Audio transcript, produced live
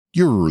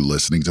You're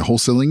listening to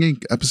Wholesaling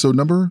Inc., episode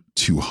number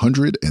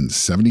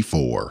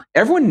 274.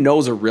 Everyone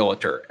knows a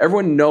realtor.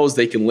 Everyone knows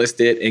they can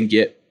list it and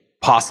get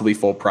possibly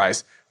full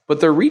price, but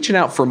they're reaching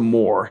out for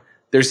more.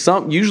 There's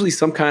usually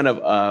some kind of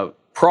a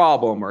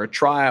problem or a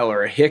trial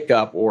or a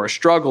hiccup or a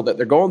struggle that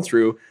they're going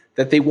through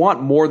that they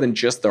want more than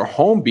just their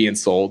home being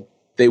sold.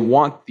 They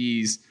want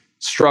these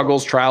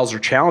struggles, trials, or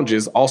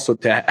challenges also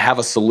to have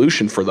a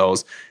solution for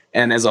those.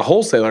 And as a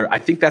wholesaler, I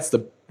think that's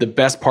the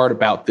best part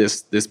about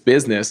this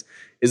business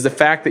is the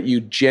fact that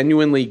you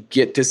genuinely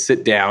get to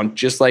sit down,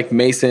 just like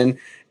Mason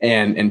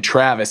and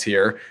Travis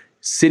here,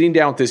 sitting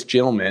down with this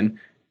gentleman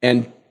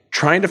and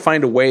trying to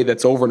find a way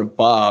that's over and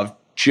above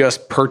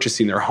just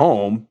purchasing their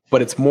home,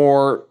 but it's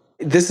more,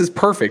 this is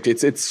perfect.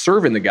 It's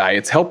serving the guy.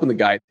 It's helping the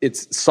guy.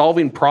 It's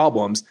solving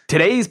problems.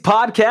 Today's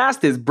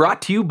podcast is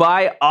brought to you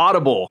by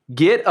Audible.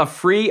 Get a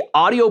free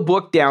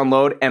audiobook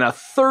download and a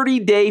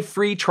 30-day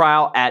free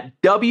trial at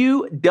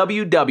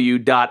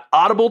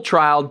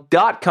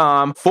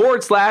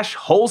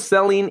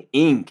www.audibletrial.com/wholesaling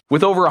Inc.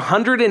 With over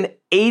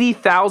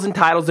 180,000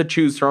 titles to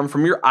choose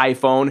from your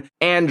iPhone,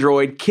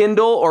 Android,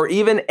 Kindle, or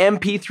even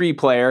MP3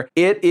 player,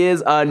 it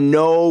is a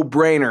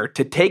no-brainer.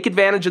 To take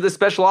advantage of this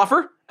special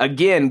offer,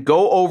 again,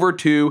 go over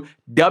to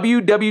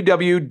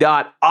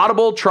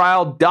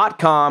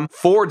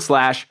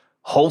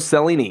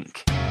www.audibletrial.com/wholesaling Inc.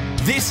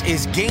 This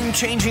is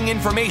game-changing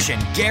information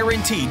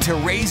guaranteed to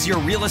raise your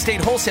real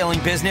estate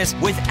wholesaling business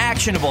with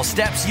actionable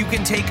steps you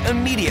can take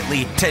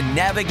immediately to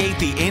navigate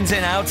the ins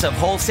and outs of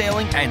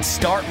wholesaling and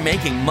start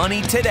making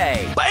money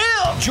today.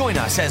 Bam! Join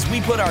us as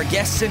we put our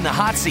guests in the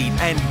hot seat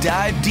and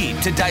dive deep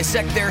to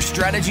dissect their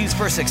strategies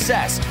for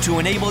success to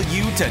enable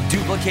you to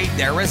duplicate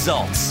their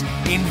results.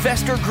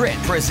 Investor Grit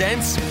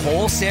presents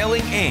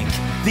Wholesaling Inc.,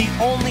 the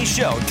only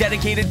show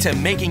dedicated to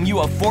making you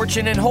a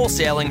fortune in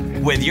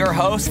wholesaling with your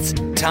hosts,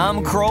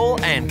 Tom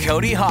Kroll and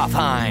Cody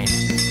Hoffheim.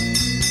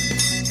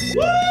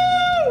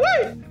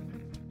 Woo-wee!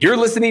 You're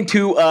listening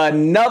to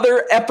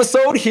another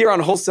episode here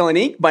on Wholesaling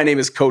Inc. My name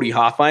is Cody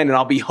Hoffheim, and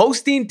I'll be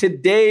hosting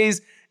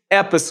today's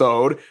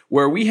episode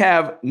where we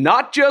have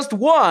not just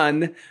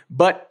one,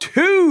 but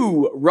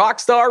two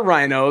rockstar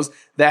rhinos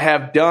that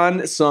have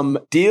done some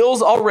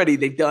deals already.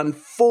 They've done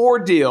 4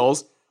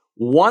 deals.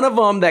 One of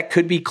them that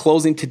could be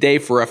closing today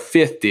for a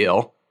 5th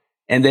deal.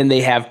 And then they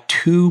have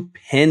 2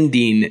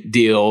 pending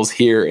deals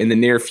here in the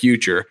near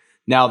future.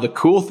 Now, the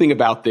cool thing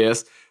about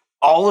this,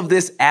 all of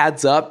this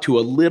adds up to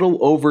a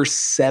little over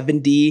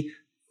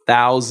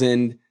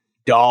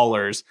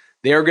 $70,000.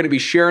 They are going to be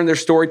sharing their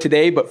story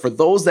today. But for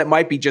those that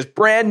might be just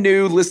brand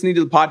new listening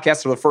to the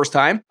podcast for the first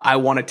time, I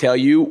want to tell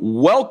you,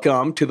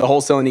 welcome to the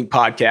Wholesaling Inc.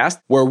 podcast,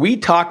 where we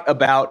talk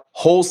about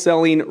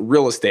wholesaling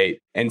real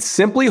estate. And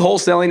simply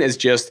wholesaling is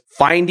just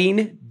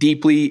finding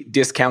deeply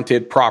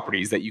discounted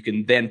properties that you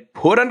can then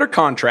put under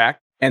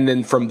contract. And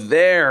then from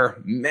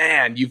there,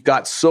 man, you've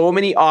got so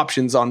many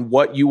options on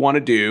what you want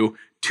to do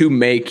to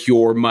make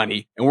your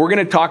money. And we're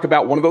going to talk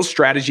about one of those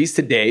strategies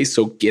today.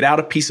 So get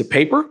out a piece of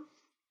paper,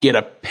 get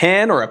a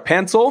pen or a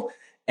pencil,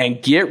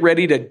 and get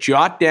ready to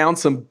jot down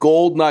some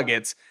gold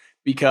nuggets,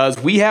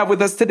 because we have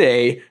with us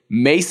today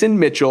Mason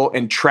Mitchell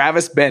and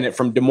Travis Bennett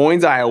from Des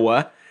Moines,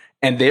 Iowa.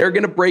 And they're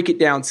going to break it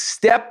down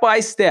step by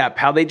step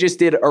how they just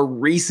did a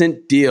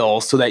recent deal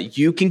so that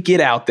you can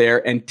get out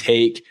there and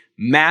take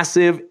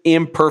massive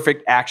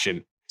imperfect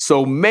action.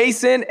 So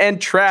Mason and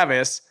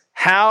Travis,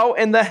 how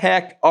in the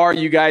heck are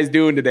you guys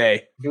doing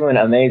today? Doing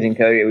amazing,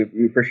 Cody.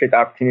 We appreciate the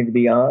opportunity to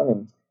be on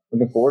and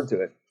looking forward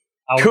to it.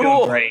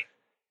 Cool. Great.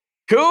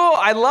 Cool.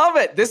 I love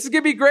it. This is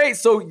going to be great.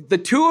 So the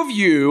two of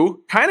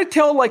you kind of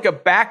tell like a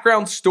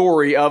background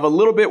story of a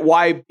little bit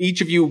why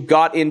each of you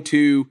got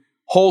into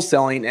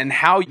wholesaling and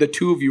how the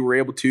two of you were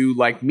able to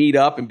like meet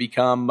up and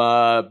become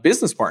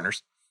business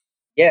partners.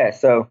 Yeah,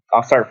 so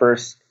I'll start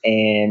first.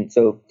 And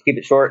so to keep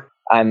it short,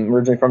 I'm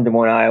originally from Des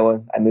Moines,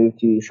 Iowa. I moved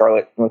to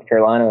Charlotte, North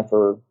Carolina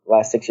for the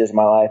last 6 years of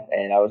my life.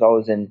 And I was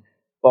always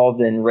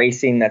involved in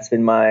racing. That's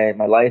been my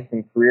life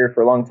and career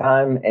for a long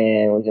time,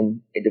 and was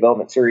in a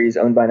development series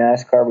owned by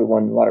NASCAR. We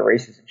won a lot of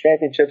races and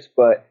championships,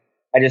 but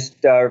I just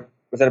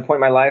was at a point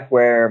in my life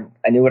where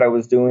I knew what I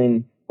was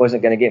doing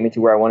wasn't going to get me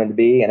to where I wanted to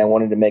be, and I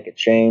wanted to make a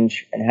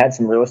change, and had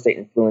some real estate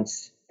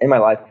influence in my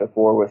life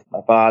before with my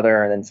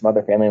father and then some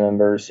other family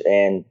members,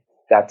 and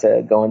got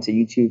to go into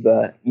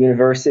YouTube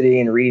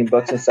University and reading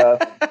books and stuff.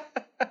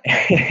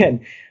 And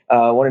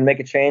wanted to make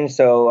a change,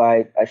 so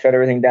I shut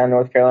everything down in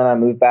North Carolina. I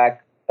moved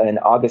back in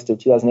August of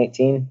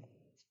 2018,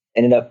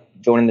 ended up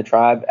joining the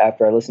tribe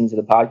after I listened to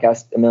the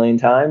podcast a million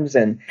times.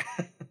 And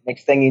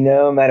next thing you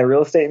know, I'm at a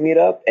real estate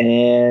meetup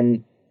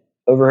and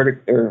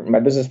my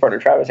business partner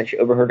Travis actually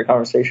overheard a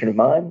conversation of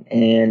mine,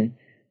 and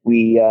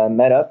we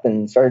met up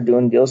and started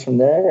doing deals from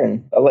there.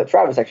 And I'll let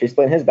Travis actually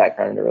explain his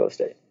background into real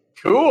estate.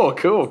 Cool.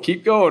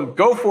 Keep going.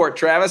 Go for it,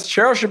 Travis.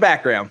 Share us your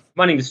background.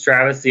 My name is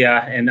Travis,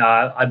 and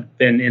I've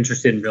been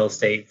interested in real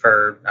estate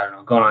for,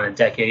 going on a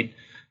decade.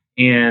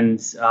 And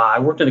I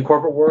worked in the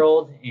corporate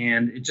world,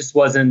 and it just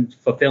wasn't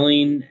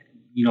fulfilling,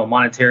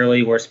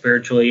 monetarily or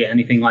spiritually,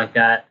 anything like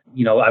that.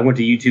 I went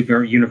to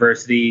YouTube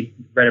University,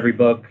 read every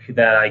book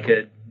that I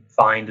could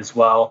find as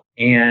well.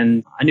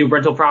 And I knew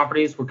rental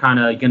properties were kind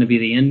of going to be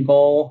the end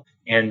goal.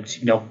 And,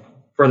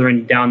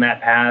 furthering down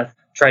that path,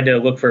 tried to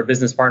look for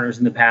business partners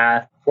in the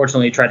path.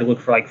 Fortunately, tried to look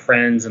for like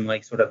friends and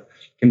like sort of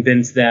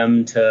convince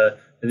them to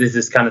this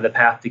is kind of the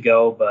path to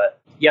go.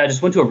 But yeah, I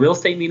just went to a real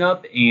estate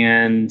meetup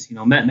and,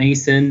 met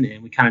Mason,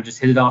 and we kind of just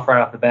hit it off right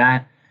off the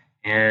bat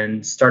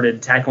and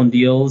started tackling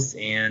deals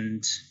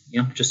and,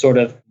 just sort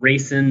of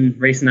racing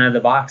out of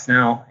the box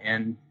now.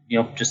 And,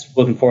 just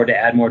looking forward to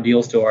add more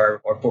deals to our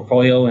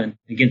portfolio and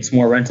get some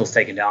more rentals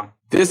taken down.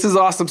 This is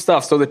awesome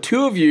stuff. So the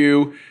two of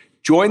you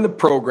joined the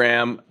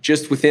program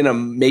just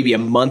within maybe a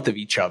month of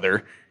each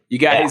other. You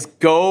guys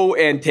go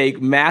and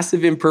take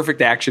massive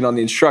imperfect action on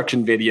the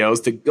instruction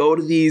videos to go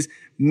to these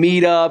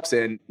meetups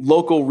and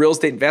local real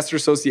estate investor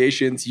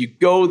associations. You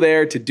go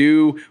there to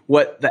do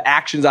what the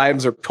actions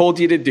items are told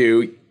you to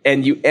do,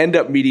 and you end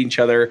up meeting each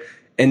other.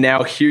 And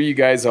now here you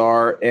guys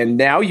are. And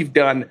now you've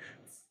done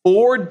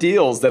 4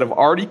 deals that have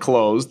already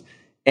closed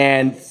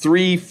and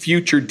 3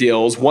 future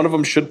deals. One of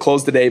them should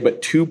close today,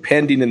 but 2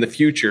 pending in the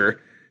future.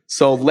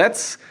 So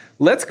let's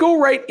go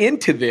right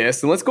into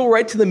this, and let's go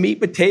right to the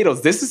meat and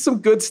potatoes. This is some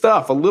good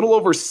stuff. A little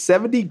over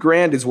 70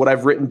 grand is what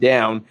I've written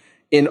down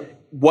in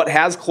what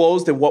has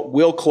closed and what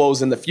will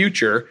close in the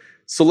future.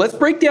 So let's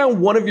break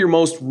down one of your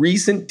most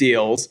recent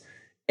deals,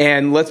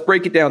 and let's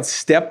break it down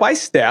step by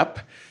step,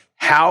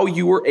 how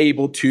you were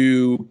able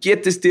to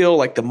get this deal,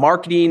 like the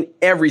marketing,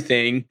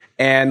 everything.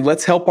 And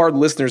let's help our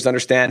listeners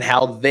understand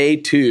how they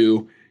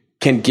too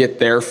can get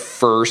their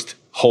first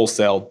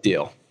wholesale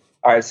deal.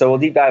 All right, so we'll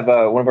deep dive.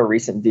 One of our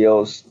recent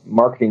deals,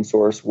 marketing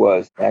source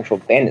was an actual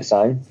bandit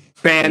sign.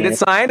 Bandit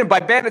sign? And by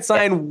bandit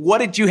sign, what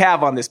did you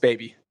have on this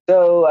baby?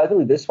 So I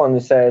believe this one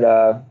said,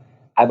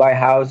 I buy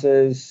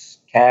houses,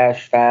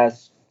 cash,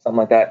 fast, something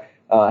like that.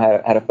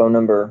 Had a phone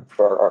number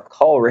for our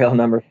call rail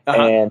number. Uh-huh.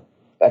 And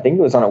I think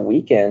it was on a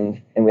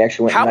weekend, and we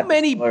actually went. How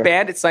many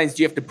bandit signs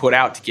do you have to put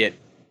out to get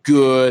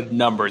good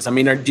numbers? I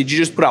mean, did you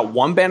just put out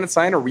one bandit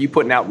sign, or were you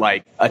putting out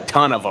like a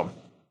ton of them?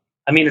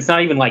 I mean, it's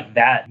not even like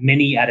that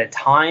many at a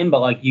time, but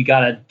like you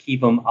got to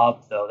keep them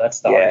up, though. That's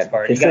the hardest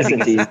part.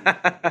 Consistency.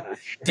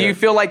 Do you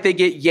feel like they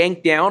get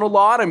yanked down a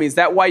lot? I mean, is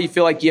that why you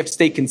feel like you have to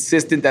stay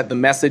consistent, that the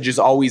message is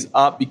always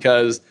up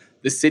because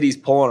the city's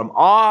pulling them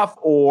off,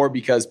 or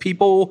because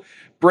people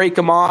break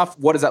them off?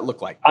 What does that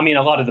look like? I mean,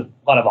 a lot of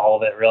all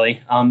of it,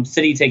 really.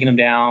 City taking them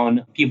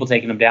down, people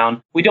taking them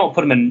down. We don't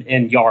put them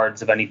in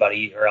yards of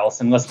anybody or else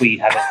unless we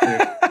have it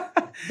clear.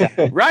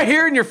 Right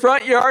here in your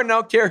front yard, and I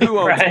don't care who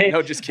owns it.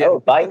 No, just kidding. Oh,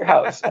 buy your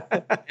house.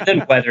 And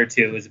then weather,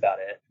 too, is about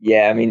it.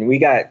 Yeah, I mean, we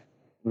got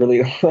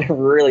really,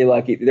 really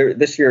lucky.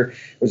 This year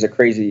was a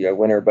crazy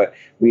winter, but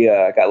we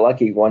got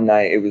lucky one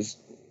night. It was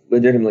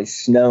legitimately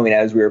snowing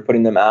as we were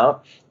putting them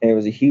out, and it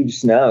was a huge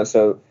snow.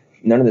 So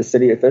none of the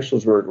city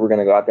officials were going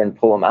to go out there and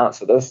pull them out.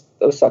 So those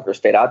suckers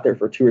stayed out there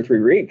for 2 or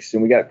 3 weeks,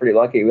 and we got pretty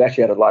lucky. We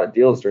actually had a lot of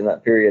deals during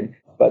that period.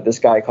 But this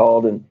guy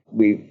called, and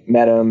we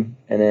met him,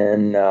 and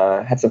then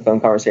had some phone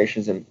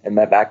conversations and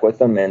met back with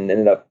him, and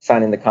ended up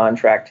signing the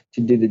contract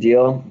to do the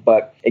deal.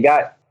 But it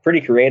got pretty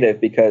creative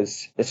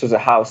because this was a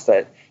house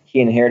that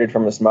he inherited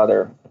from his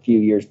mother a few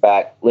years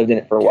back, lived in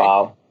it for a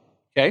while.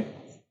 Okay.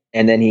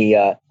 And then he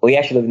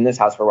actually lived in this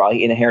house for a while.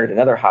 He inherited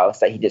another house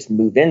that he just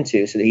moved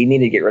into, so that he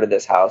needed to get rid of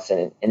this house.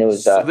 And it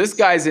was... So this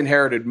guy's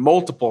inherited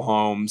multiple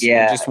homes.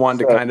 Yeah. And just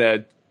wanted to kind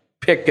of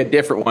pick a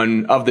different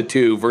one of the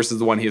two versus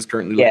the one he is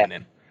currently living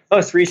in.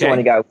 Most recent one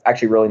he got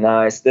actually really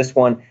nice. This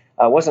one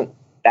wasn't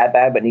that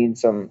bad, but needed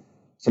some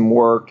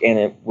work, and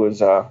it was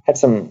had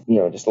some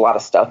just a lot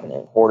of stuff in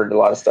it. Hoarded a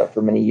lot of stuff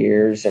for many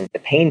years, and the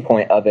pain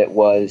point of it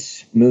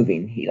was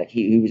moving.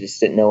 He was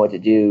just didn't know what to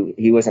do.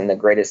 He wasn't in the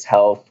greatest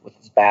health with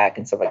his back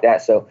and stuff like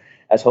that. So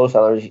as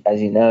wholesalers,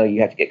 as you know,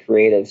 you have to get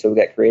creative. So we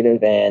got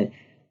creative and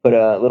put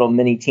a little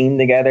mini team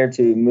together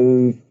to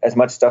move as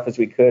much stuff as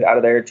we could out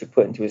of there to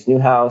put into his new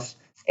house,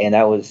 and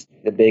that was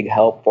the big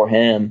help for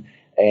him.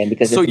 And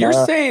because so you're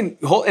saying,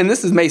 and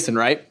this is Mason,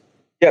 right?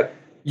 Yep.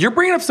 You're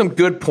bringing up some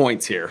good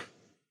points here.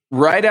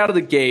 Right out of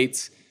the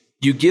gates,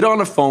 you get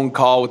on a phone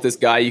call with this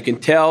guy. You can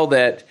tell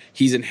that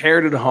he's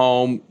inherited a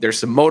home. There's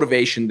some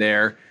motivation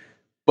there.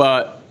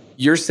 But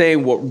you're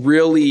saying what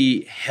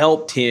really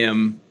helped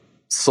him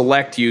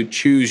select you,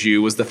 choose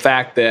you, was the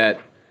fact that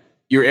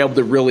you're able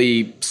to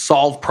really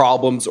solve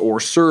problems or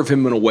serve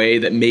him in a way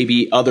that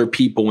maybe other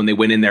people, when they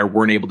went in there,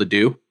 weren't able to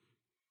do?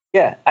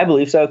 Yeah, I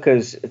believe so,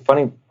 because the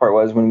funny part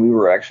was when we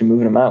were actually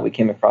moving him out, we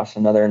came across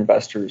another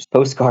investor's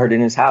postcard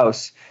in his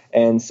house.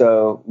 And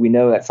so we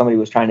know that somebody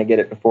was trying to get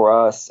it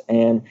before us.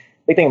 And the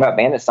big thing about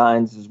bandit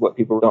signs is what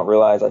people don't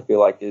realize, I feel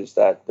like, is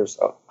that there's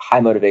a high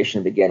motivation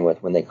to begin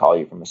with when they call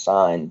you from a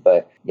sign.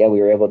 But yeah,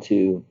 we were able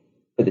to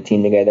put the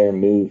team together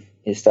and move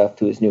his stuff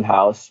to his new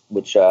house,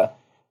 which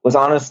was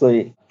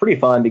honestly pretty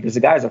fun because the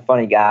guy's a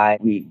funny guy.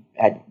 We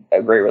had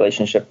a great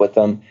relationship with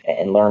him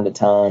and learned a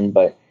ton.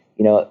 But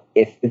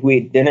if we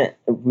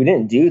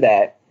didn't do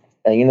that,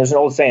 there's an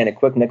old saying, a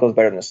quick nickel is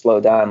better than a slow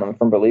dime. I'm a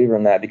firm believer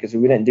in that, because if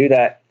we didn't do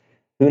that,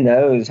 who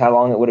knows how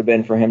long it would have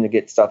been for him to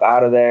get stuff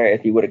out of there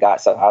if he would have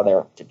got stuff out of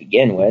there to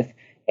begin with.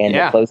 And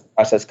the closing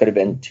process could have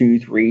been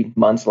 2-3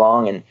 months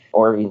long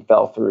or even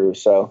fell through.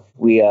 So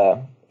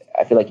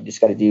I feel like you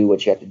just got to do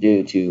what you have to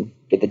do to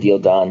get the deal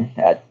done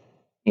at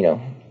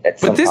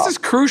But this is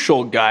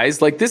crucial,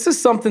 guys. Like, this is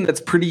something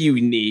that's pretty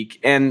unique.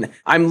 And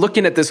I'm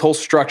looking at this whole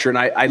structure, and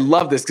I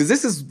love this because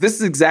this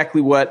is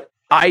exactly what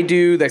I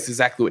do. That's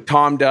exactly what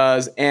Tom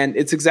does. And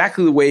it's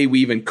exactly the way we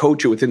even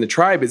coach it within the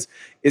tribe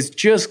is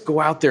just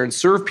go out there and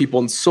serve people.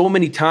 And so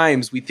many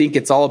times we think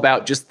it's all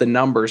about just the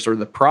numbers or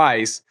the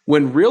price,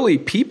 when really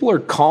people are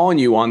calling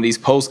you on these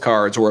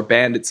postcards or a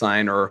bandit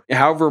sign or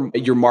however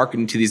you're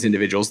marketing to these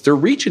individuals. They're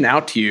reaching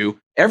out to you.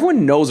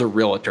 Everyone knows a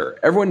realtor.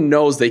 Everyone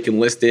knows they can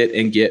list it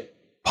and get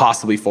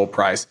possibly full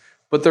price,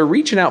 but they're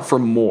reaching out for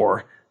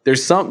more.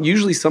 There's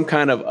usually some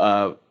kind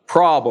of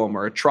problem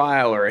or a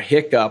trial or a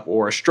hiccup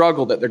or a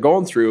struggle that they're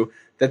going through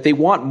that they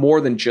want more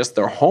than just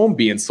their home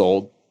being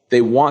sold.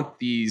 They want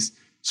these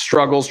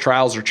struggles,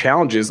 trials, or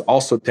challenges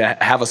also to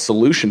have a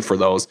solution for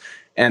those.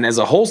 And as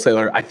a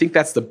wholesaler, I think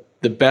that's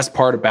the best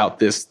part about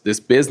this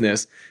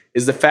business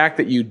is the fact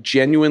that you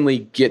genuinely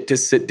get to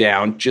sit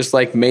down, just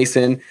like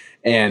Mason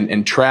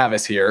and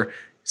Travis here,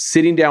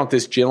 sitting down with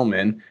this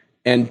gentleman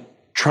and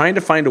trying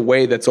to find a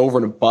way that's over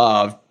and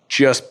above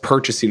just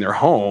purchasing their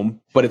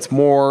home, but it's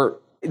more,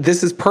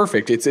 this is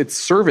perfect. It's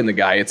serving the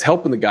guy. It's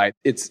helping the guy.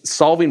 It's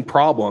solving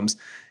problems.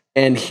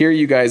 And here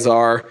you guys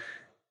are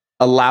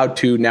allowed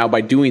to now,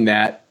 by doing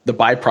that, the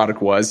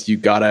byproduct was you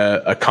got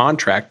a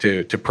contract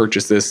to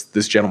purchase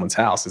this gentleman's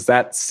house. Does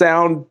that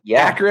sound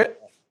accurate?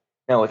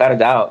 No, without a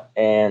doubt.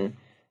 And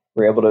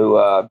we're able to,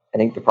 I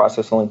think the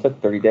process only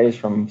took 30 days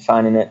from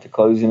signing it to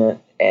closing it.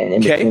 And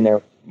in between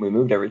there, we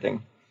moved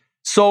everything.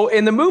 So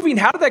in the moving,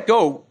 how did that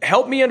go?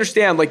 Help me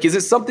understand. Like, is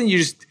it something you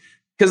just,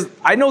 because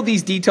I know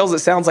these details, it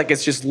sounds like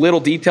it's just little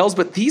details,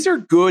 but these are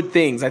good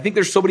things. I think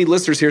there's so many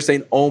listeners here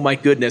saying, oh my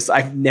goodness,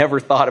 I've never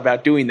thought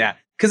about doing that.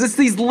 Because it's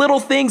these little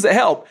things that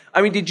help.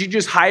 I mean, did you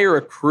just hire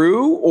a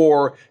crew,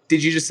 or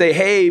did you just say,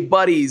 hey,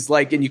 buddies,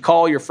 like, and you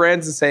call your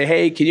friends and say,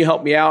 hey, can you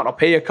help me out? I'll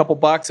pay you a couple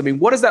bucks. I mean,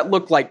 what does that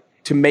look like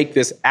to make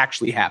this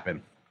actually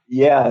happen?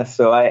 Yeah,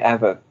 so I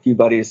have a few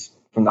buddies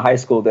from the high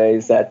school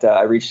days that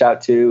I reached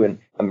out to and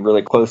I'm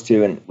really close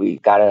to, and we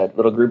got a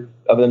little group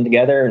of them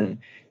together, and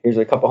here's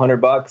a couple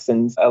 $100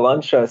 and a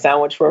lunch, a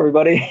sandwich for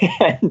everybody.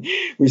 And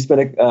we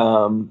spent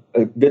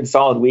a good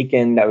solid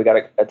weekend that we got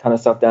a ton of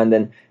stuff done.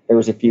 Then there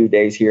was a few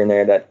days here and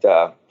there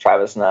that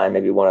Travis and I,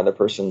 maybe one other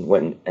person,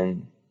 went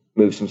and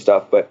moved some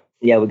stuff. But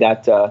yeah, we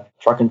got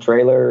truck and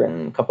trailer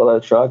and a couple other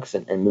trucks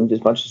and moved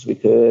as much as we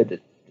could.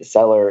 The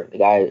seller, the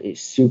guy, is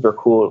super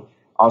cool,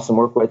 awesome to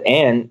work with.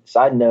 And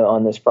side note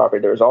on this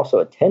property, there was also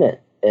a tenant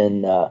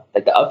in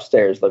like the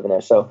upstairs living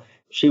there. So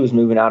she was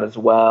moving out as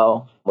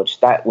well,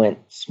 which that went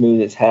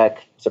smooth as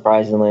heck,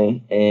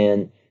 surprisingly.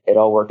 And it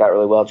all worked out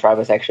really well.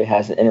 Travis actually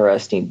has an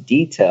interesting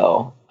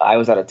detail. I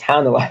was out of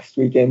town the last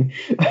weekend.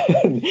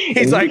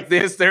 He's like,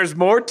 there's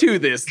more to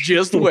this.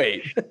 Just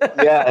wait.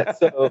 Yeah.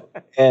 So,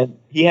 and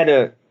he had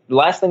the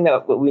last thing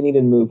that we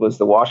needed to move was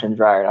the washer and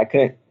dryer. And I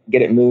couldn't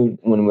get it moved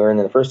when we were in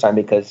there the first time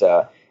because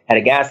had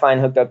a gas line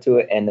hooked up to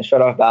it and the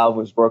shutoff valve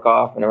was broke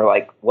off. And they were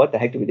like, what the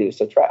heck do we do?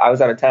 So I was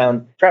out of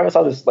town. Travis,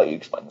 I'll just let you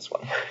explain this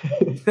one.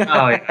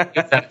 Oh, yeah. I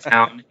was out of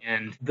town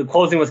and the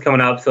closing was coming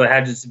up. So it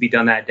had just to be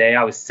done that day.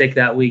 I was sick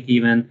that week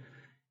even.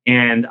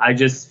 And I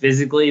just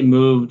physically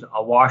moved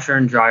a washer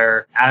and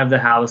dryer out of the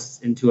house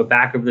into a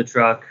back of the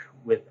truck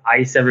with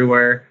ice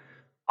everywhere,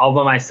 all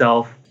by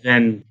myself,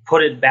 then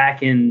put it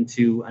back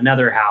into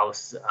another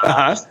house,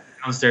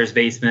 downstairs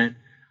basement.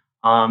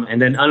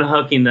 And then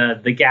unhooking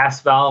the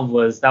gas valve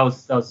was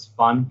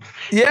fun.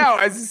 Yeah,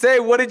 I was to say,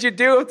 what did you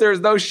do if there was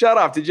no shut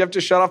off? Did you have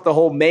to shut off the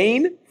whole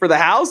main for the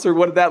house, or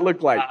what did that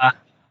look like?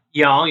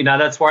 You know,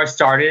 that's where I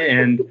started,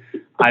 and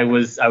I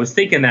was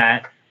thinking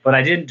that, but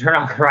I didn't turn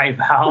on the right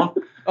valve.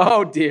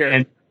 Oh dear.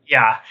 And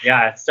yeah,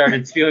 it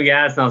started spewing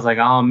gas, and I was like,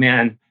 oh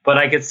man. But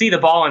I could see the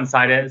ball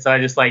inside it, so I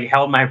just like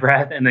held my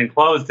breath and then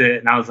closed it,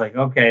 and I was like,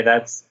 okay,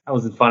 that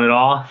wasn't fun at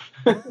all.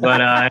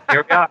 But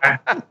here we are,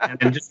 and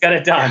I just got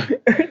it done.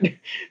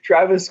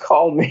 Travis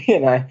called me,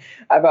 and I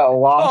about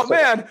lost.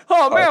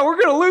 Oh man, we're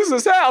gonna lose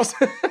this house.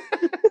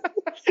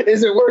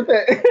 Is it worth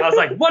it? I was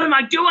like, what am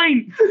I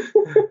doing?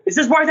 Is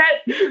this worth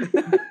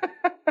it?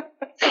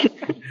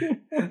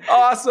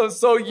 Awesome.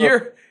 So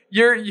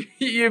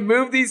you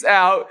move these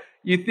out.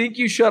 You think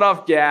you shut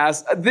off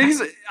gas.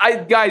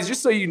 Guys,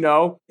 just so you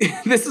know,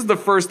 this is the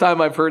first time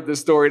I've heard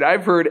this story, and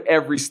I've heard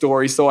every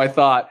story. So I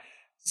thought,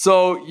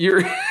 so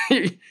you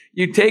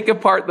take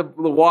apart the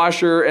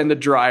washer and the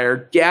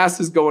dryer. Gas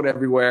is going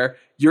everywhere.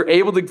 You're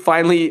able to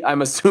finally,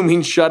 I'm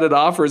assuming, shut it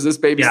off, or is this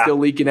baby still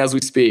leaking as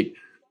we speak?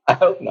 I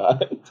hope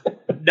not.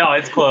 No,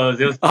 it's closed.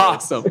 It was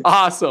closed.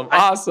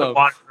 Awesome.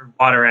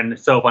 Water and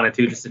soap on it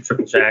too, just to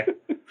triple check.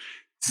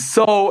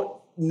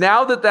 So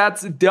now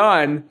that's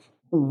done,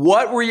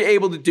 what were you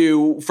able to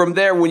do from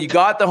there when you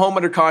got the home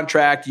under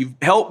contract? You've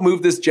helped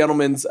move this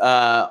gentleman's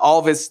all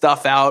of his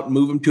stuff out,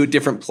 move him to a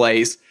different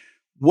place.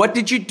 What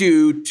did you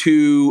do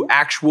to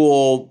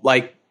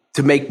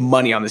to make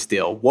money on this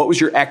deal? What was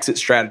your exit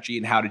strategy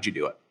and how did you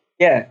do it?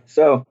 Yeah.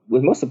 So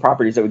with most of the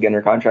properties that we get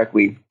under contract,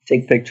 we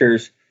take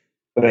pictures,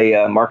 put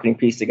a marketing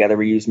piece together.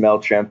 We use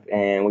MailChimp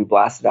and we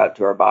blast it out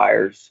to our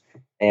buyers.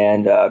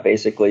 And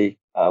basically,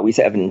 we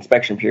have an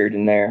inspection period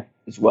in there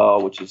as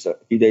well, which is a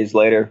few days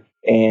later.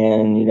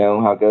 And you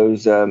know how it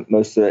goes.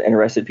 Most of the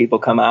interested people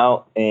come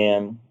out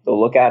and they'll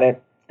look at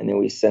it. And then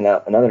we send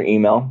out another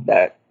email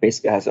that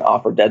basically has an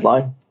offer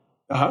deadline.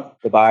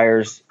 The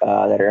buyers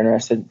that are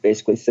interested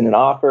basically send an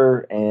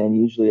offer, and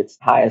usually it's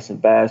highest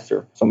and best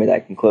or somebody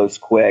that can close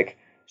quick.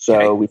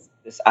 So we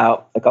sent this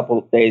out a couple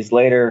of days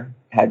later,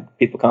 had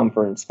people come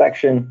for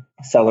inspection.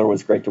 Seller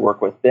was great to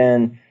work with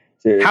then.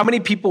 How many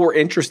people were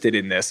interested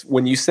in this?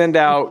 When you send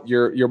out,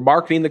 you're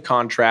marketing the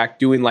contract,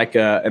 doing like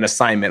an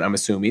assignment, I'm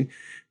assuming.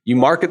 You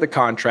market the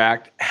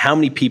contract. How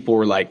many people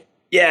were like,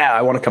 yeah,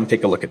 I want to come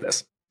take a look at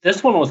this?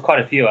 This one was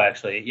quite a few,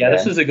 actually. Yeah,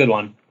 this is a good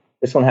one.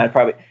 This one had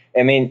probably,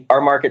 I mean,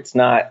 our market's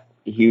not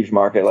a huge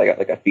market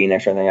like a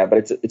Phoenix or anything like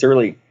that, but it's a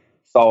really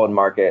solid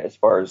market as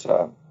far as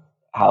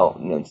how,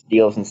 you know,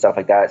 deals and stuff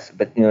like that.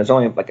 But, you know, there's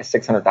only like a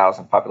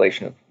 600,000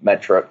 population of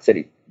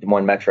Des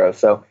Moines Metro.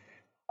 So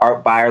our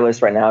buyer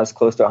list right now is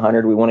close to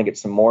 100. We want to get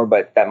some more,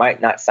 but that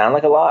might not sound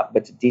like a lot,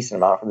 but it's a decent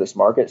amount for this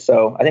market.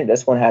 So I think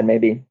this one had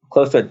maybe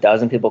close to a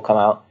dozen people come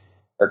out,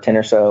 or 10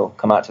 or so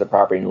come out to the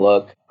property and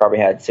look. Probably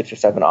had 6 or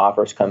 7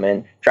 offers come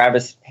in.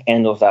 Travis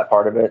handles that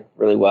part of it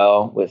really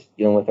well with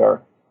dealing with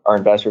our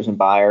investors and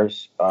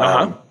buyers.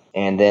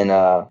 And then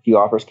a few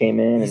offers came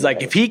in. He's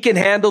like, if he can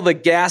handle the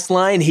gas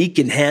line, he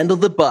can handle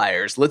the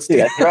buyers. Let's do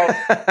that.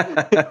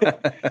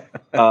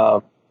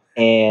 Right.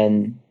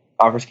 And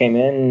offers came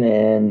in,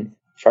 and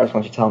Travis, why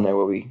don't you tell them there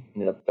what we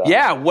ended up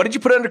what did you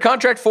put it under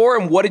contract for,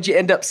 and what did you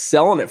end up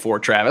selling it for,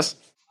 Travis?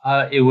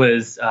 It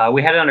was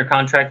we had it under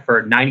contract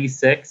for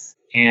 96,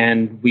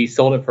 and we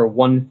sold it for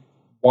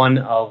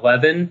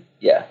 111.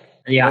 Yeah.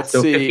 Let's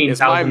so see. 15,000. Is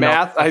my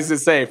math? I was going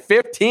to say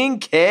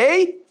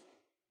 $15K.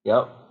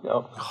 Yep.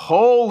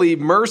 Holy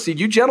mercy!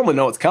 You gentlemen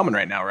know what's coming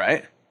right now,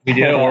 right? We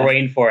do. We're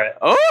waiting for it.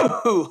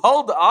 Oh,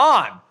 hold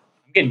on! I'm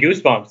getting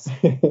goosebumps.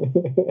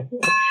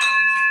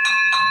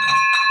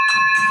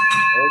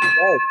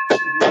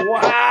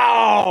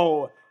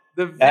 Wow!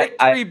 The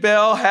victory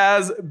bell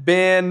has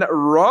been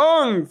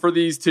rung for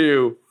these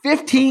two.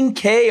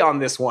 $15K on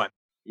this one.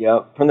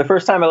 Yep. From the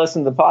first time I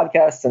listened to the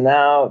podcast to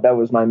now, that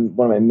was one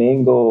of my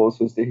main goals,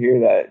 was to hear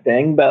that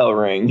dang bell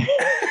ring.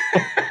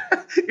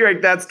 You're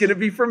like, that's going to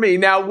be for me.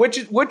 Now,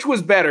 which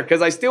was better?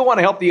 Because I still want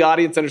to help the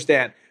audience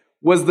understand.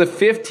 Was the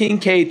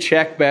 $15K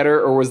check better,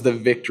 or was the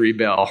victory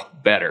bell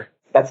better?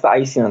 That's the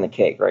icing on the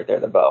cake right there,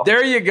 the bell.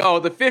 There you go.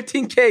 The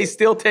 $15K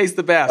still tastes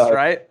the best,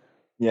 right?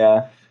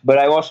 Yeah. But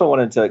I also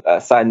wanted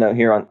to side note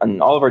here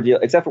on all of our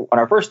deals, except for on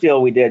our first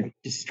deal, we did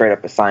just straight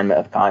up assignment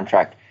of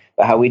contract.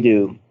 But how we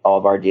do all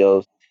of our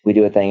deals, we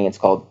do a thing, it's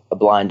called a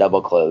blind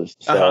double close.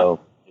 So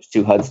there's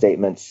 2 HUD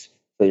statements.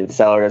 So the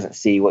seller doesn't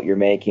see what you're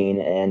making,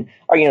 and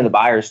the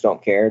buyers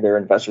don't care. They're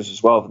investors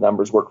as well. If the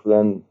numbers work for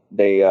them,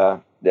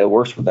 it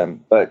works for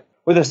them. But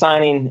with a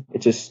signing,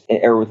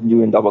 or with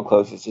doing double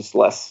close, it's just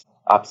less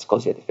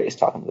obstacles you have to face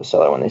talking to the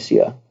seller when they see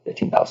a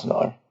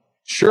 $15,000.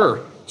 Sure.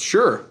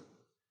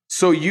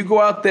 So you go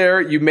out there,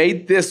 you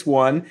made this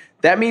one.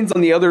 That means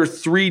on the other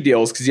 3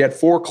 deals, because you had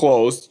 4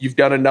 closed, you've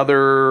done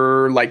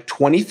another like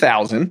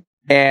 20,000.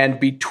 And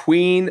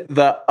between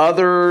the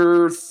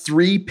other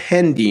 3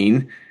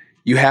 pending,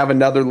 you have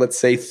another, let's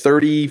say,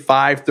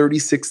 $35,000,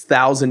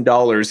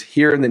 $36,000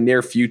 here in the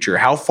near future.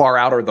 How far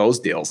out are those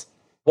deals?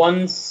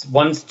 One's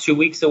 2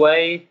 weeks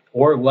away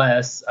or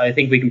less. I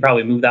think we can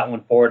probably move that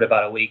one forward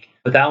about a week.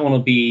 But that one will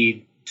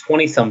be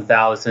 20-some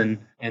thousand.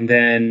 And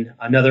then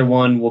another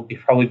one will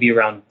probably be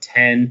around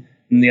 10.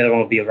 And the other one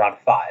will be around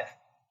 5.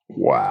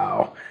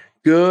 Wow.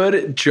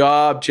 Good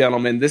job,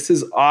 gentlemen. This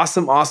is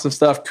awesome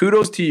stuff.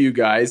 Kudos to you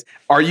guys.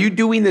 Are you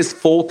doing this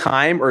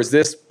full-time, or is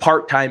this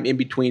part-time in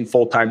between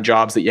full-time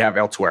jobs that you have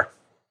elsewhere?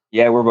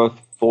 Yeah, we're both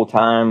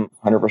full-time,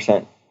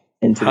 100%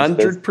 into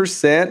this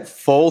 100%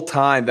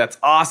 full-time. That's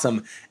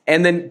awesome.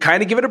 And then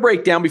kind of give it a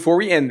breakdown before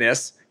we end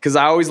this, because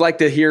I always like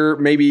to hear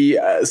maybe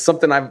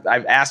something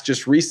I've asked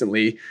just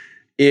recently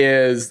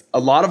is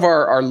a lot of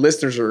our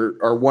listeners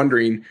are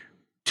wondering,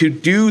 to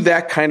do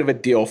that kind of a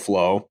deal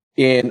flow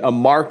in a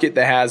market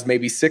that has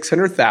maybe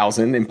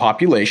 600,000 in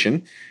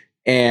population,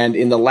 and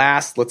in the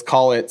last, let's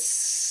call it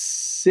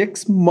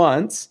 6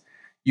 months,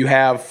 you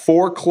have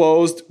 4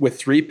 closed with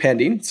 3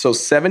 pending, so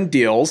 7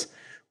 deals.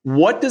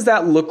 What does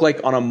that look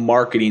like on a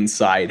marketing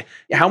side?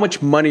 How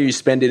much money are you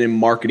spending in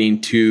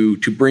marketing to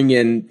bring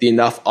in the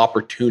enough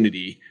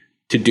opportunity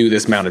to do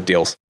this amount of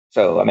deals?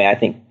 So, I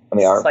think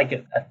it's like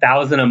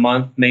 $1,000 a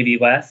month, maybe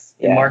less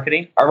in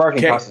marketing. Our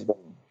marketing cost has been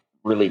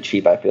really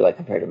cheap, I feel like,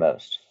 compared to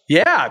most.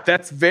 Yeah,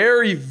 that's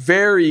very,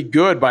 very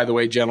good, by the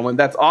way, gentlemen.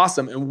 That's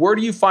awesome. And where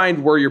do you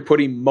find where you're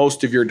putting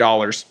most of your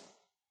dollars?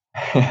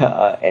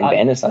 And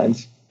bandit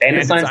signs.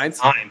 Bandit signs?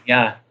 Time,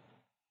 yeah.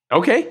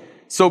 Okay.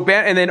 So,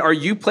 and then are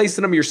you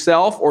placing them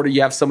yourself, or do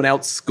you have someone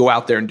else go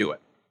out there and do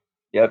it?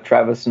 Yep,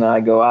 Travis and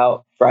I go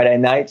out Friday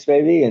nights,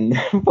 baby, and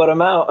put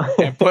them out.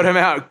 And put them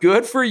out.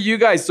 Good for you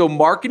guys. So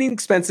marketing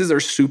expenses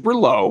are super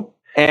low.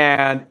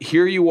 And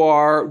here you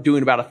are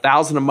doing about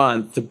 $1,000 a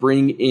month to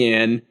bring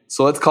in,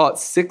 so let's call it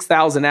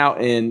 $6,000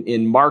 out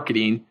in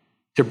marketing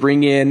to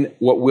bring in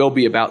what will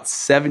be about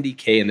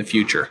 $70K in the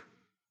future.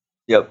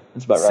 Yep,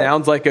 that's about right.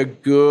 Sounds like a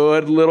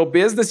good little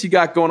business you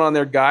got going on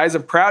there, guys.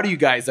 I'm proud of you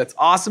guys. That's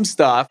awesome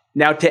stuff.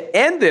 Now, to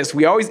end this,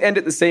 we always end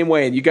it the same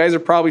way, and you guys are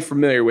probably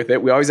familiar with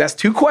it. We always ask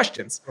 2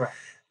 questions. Right.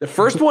 The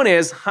first one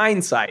is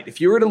hindsight. If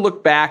you were to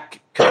look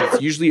back, because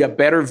it's usually a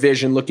better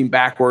vision looking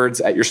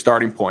backwards at your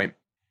starting point,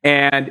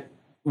 and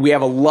we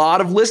have a lot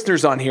of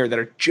listeners on here that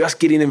are just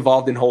getting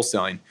involved in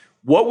wholesaling.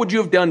 What would you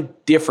have done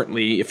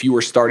differently if you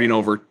were starting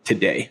over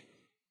today?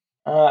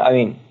 I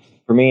mean,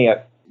 for me,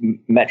 I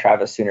met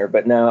Travis sooner,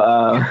 but no,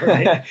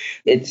 Right.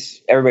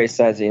 it's, everybody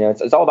says,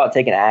 it's all about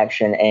taking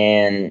action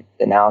and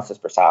analysis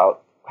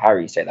paralysis,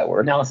 however you say that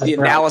word.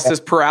 Analysis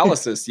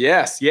paralysis.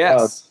 Yes.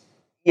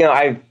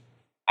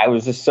 I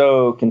was just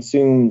so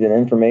consumed in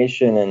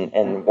information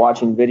and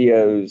watching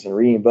videos and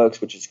reading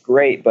books, which is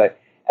great. But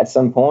at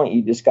some point,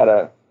 you just got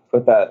to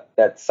put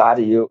that side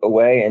of you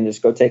away and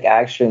just go take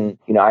action.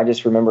 I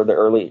just remember the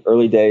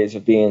early days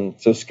of being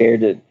so scared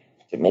to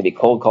maybe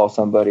cold call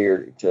somebody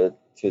or to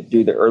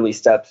do the early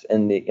steps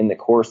in the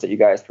course that you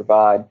guys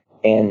provide.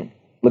 And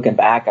looking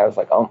back, I was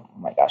like, oh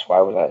my gosh, why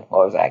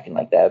was I acting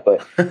like that?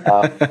 But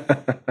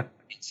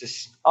it's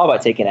just all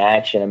about taking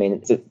action. I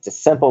mean, it's a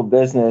simple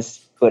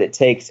business, but it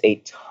takes a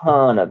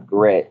ton of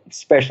grit,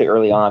 especially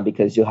early on,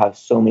 because you'll have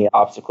so many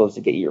obstacles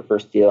to get your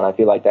first deal. And I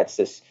feel like that's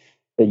just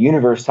the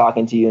universe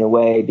talking to you in a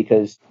way,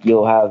 because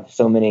you'll have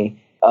so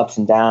many ups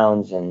and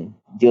downs and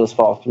deals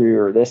fall through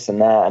or this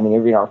and that. I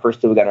mean, our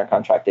first deal we got in our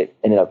contract, it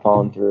ended up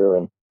falling through.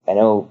 And I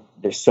know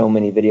there's so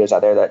many videos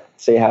out there that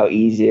say how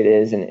easy it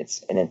is, and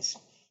it's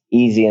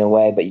easy in a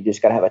way, but you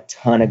just got to have a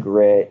ton of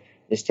grit,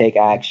 just take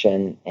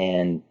action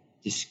and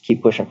just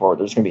keep pushing forward.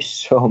 There's going to be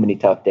so many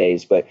tough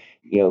days, but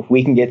if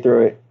we can get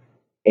through it,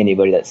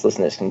 anybody that's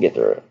listening to this can get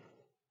through it.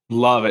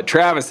 Love it.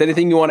 Travis,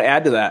 anything you want to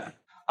add to that?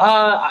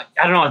 I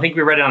don't know. I think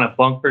we read it on a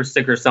bumper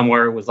sticker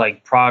somewhere. It was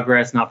like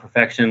progress, not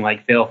perfection,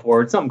 like fail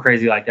forward, something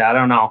crazy like that. I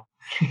don't know.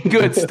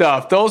 Good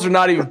stuff. Those are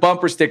not even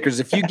bumper stickers.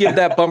 If you give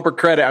that bumper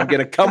credit, I'm going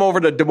to come over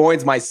to Des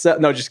Moines myself.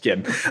 No, just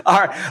kidding. All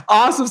right.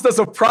 Awesome stuff.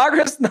 So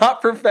progress,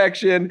 not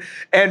perfection,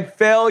 and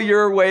fail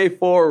your way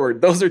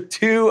forward. Those are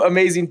 2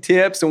 amazing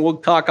tips, and we'll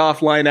talk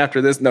offline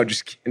after this. No,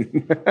 just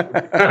kidding.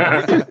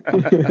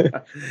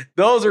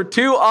 Those are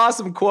 2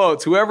 awesome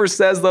quotes. Whoever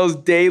says those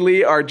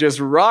daily are just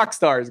rock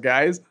stars,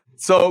 guys.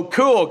 So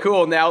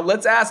cool. Now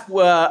let's ask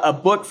a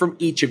book from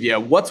each of you.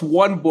 What's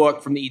one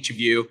book from each of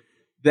you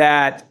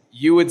that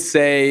you would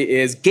say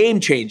is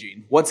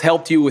game-changing? What's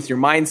helped you with your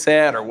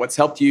mindset, or what's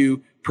helped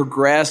you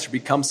progress or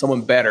become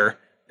someone better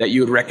that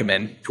you would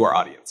recommend to our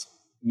audience?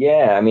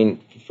 Yeah, I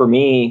mean, for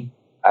me,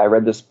 I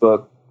read this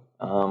book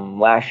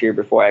last year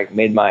before I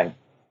made my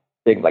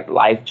big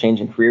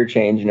life-changing career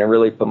change, and it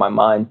really put my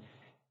mind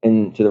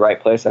into the right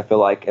place, I feel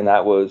like. And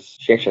that was,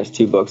 she actually has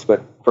 2 books, but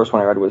the first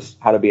one I read was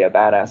How to Be a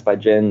Badass by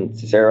Jen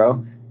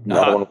Sincero.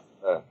 Another one,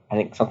 I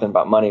think something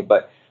about money,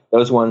 but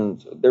those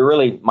ones, they're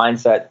really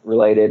mindset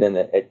related, and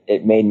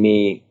it made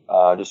me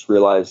just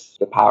realize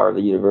the power of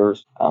the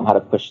universe, how to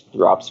push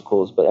through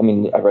obstacles. But I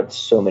mean, I've read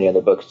so many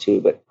other books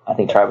too, but I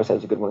think Travis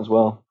has a good one as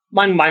well.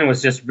 Mine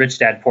was just Rich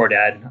Dad, Poor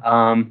Dad.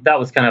 That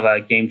was kind of a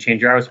game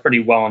changer. I was pretty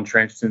well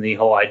entrenched in the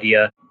whole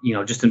idea,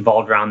 just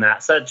involved around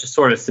that. So that just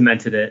sort of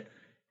cemented it.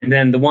 And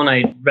then the one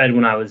I read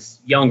when I was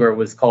younger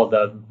was called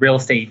The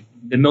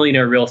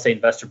Millionaire Real Estate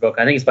Investor Book.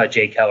 I think it's by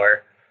Jay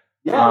Keller.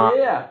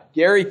 Yeah.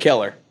 Gary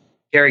Keller.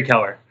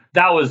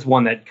 That was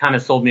one that kind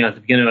of sold me at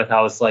the beginning with. I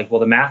was like, well,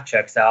 the math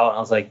checks out. And I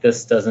was like,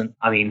 this doesn't,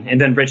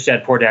 and then Rich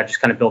Dad, Poor Dad just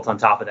kind of built on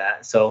top of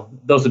that. So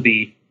those would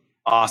be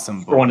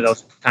awesome. For one of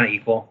those kind of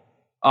equal.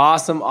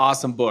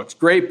 Awesome books.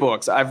 Great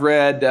books. I've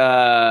read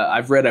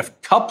a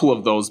couple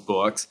of those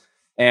books,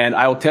 and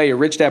I will tell you,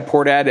 Rich Dad,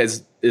 Poor Dad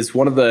is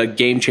one of the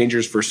game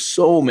changers for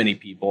so many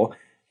people.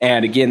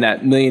 And again,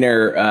 that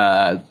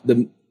millionaire,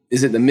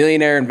 is it the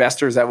Millionaire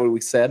Investor? Is that what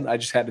we said? I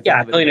just had to think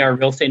of it. Millionaire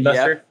Real Estate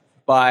Investor. Yep,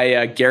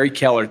 by Gary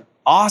Keller.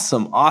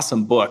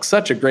 Awesome book.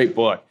 Such a great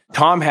book.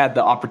 Tom had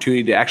the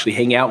opportunity to actually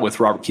hang out with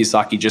Robert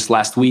Kiyosaki just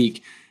last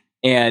week.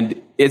 And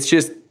it's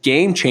just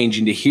game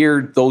changing to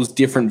hear those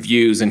different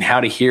views and how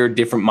to hear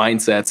different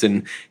mindsets.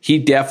 And he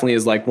definitely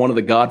is like one of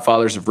the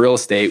godfathers of real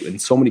estate. And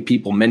so many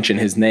people mention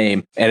his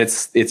name. And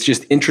it's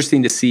just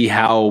interesting to see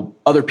how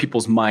other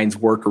people's minds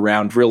work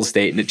around real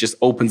estate. And it just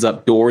opens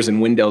up doors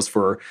and windows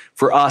for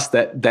us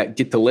that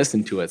get to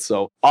listen to it.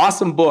 So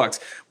awesome books.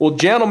 Well,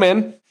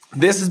 gentlemen,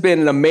 this has been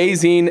an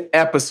amazing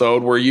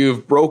episode where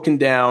you've broken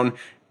down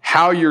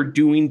how you're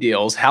doing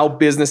deals, how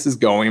business is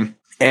going.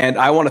 And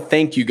I want to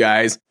thank you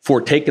guys for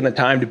taking the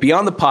time to be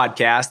on the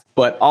podcast,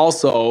 but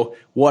also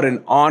what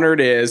an honor it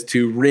is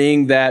to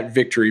ring that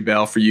victory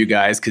bell for you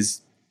guys,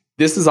 because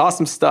this is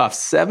awesome stuff.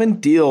 7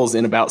 deals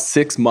in about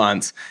 6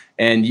 months,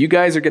 and you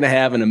guys are going to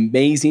have an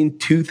amazing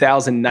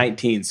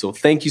 2019. So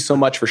thank you so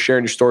much for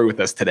sharing your story with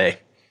us today.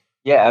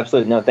 Yeah,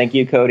 absolutely. No, thank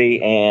you,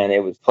 Cody. And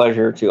it was a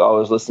pleasure to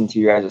always listen to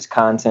your guys'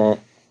 content,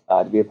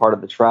 to be a part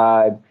of the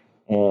tribe.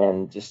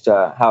 and just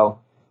how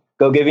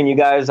go-giving you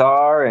guys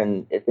are.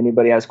 And if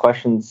anybody has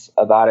questions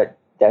about it,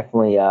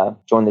 definitely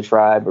join the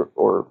tribe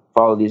or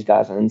follow these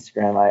guys on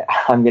Instagram.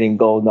 I'm getting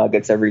gold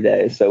nuggets every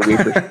day, so we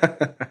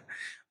appreciate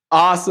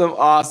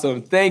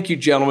Awesome. Thank you,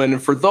 gentlemen.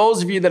 And for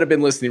those of you that have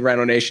been listening to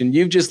Rhino Nation,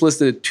 you've just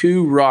listened to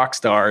two rock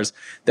stars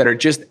that are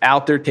just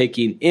out there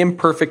taking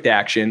imperfect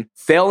action,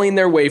 failing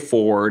their way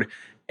forward,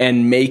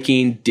 and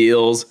making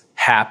deals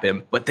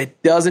happen. But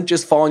that doesn't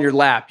just fall in your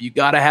lap. You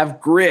got to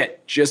have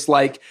grit, just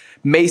like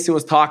Mason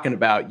was talking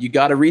about. You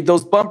got to read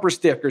those bumper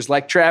stickers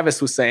like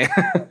Travis was saying.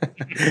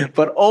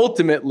 But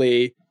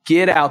ultimately,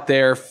 get out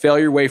there, fail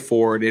your way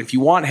forward. And if you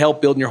want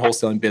help building your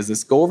wholesaling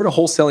business, go over to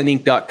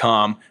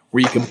wholesalinginc.com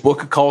where you can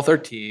book a call with our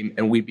team,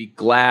 and we'd be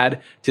glad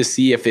to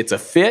see if it's a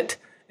fit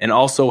and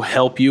also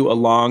help you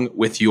along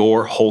with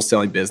your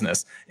wholesaling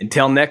business.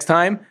 Until next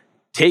time,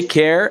 take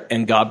care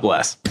and God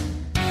bless.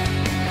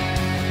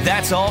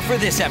 That's all for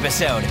this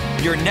episode.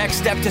 Your next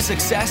step to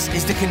success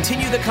is to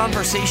continue the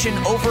conversation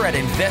over at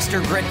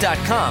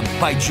investorgrit.com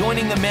by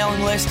joining the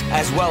mailing list,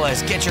 as well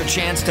as get your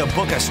chance to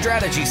book a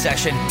strategy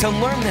session to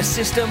learn the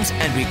systems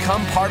and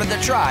become part of the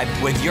tribe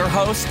with your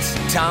hosts,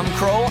 Tom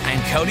Kroll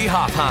and Cody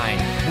Hofhine.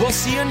 We'll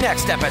see you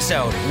next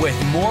episode with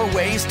more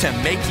ways to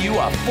make you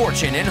a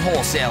fortune in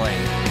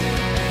wholesaling.